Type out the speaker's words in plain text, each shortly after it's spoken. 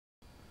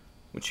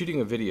When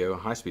shooting a video, a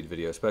high-speed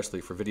video,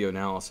 especially for video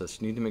analysis,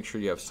 you need to make sure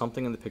you have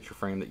something in the picture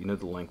frame that you know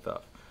the length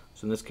of.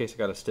 So in this case I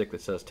got a stick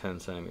that says 10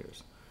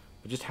 centimeters.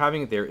 But just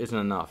having it there isn't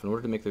enough. In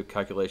order to make the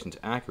calculations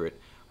accurate,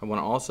 I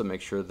want to also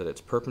make sure that it's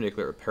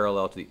perpendicular or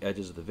parallel to the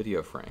edges of the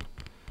video frame.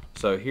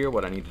 So here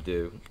what I need to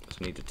do is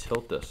I need to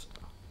tilt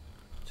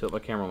my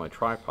camera on my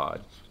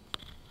tripod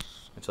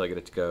until I get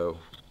it to go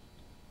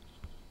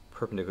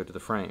perpendicular to the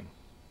frame.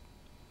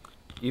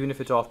 Even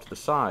if it's off to the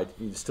side,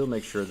 you need to still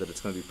make sure that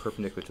it's going to be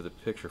perpendicular to the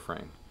picture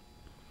frame.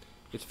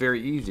 It's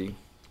very easy,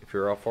 if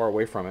you're far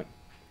away from it,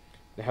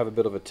 to have a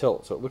bit of a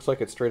tilt. So it looks like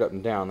it's straight up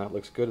and down. That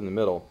looks good in the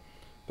middle.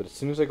 But as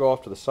soon as I go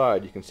off to the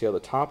side, you can see how the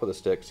top of the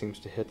stick seems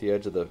to hit the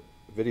edge of the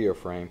video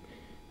frame,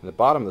 and the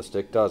bottom of the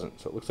stick doesn't.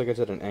 So it looks like it's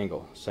at an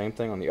angle. Same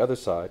thing on the other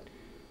side.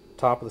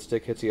 Top of the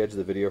stick hits the edge of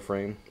the video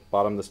frame,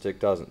 bottom of the stick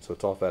doesn't, so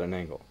it's off at an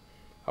angle.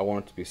 I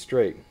want it to be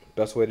straight.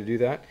 Best way to do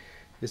that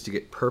is to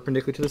get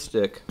perpendicular to the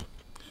stick,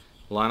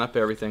 line up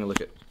everything, look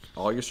at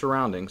all your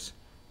surroundings,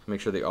 make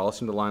sure they all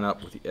seem to line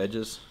up with the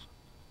edges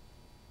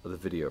of the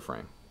video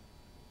frame.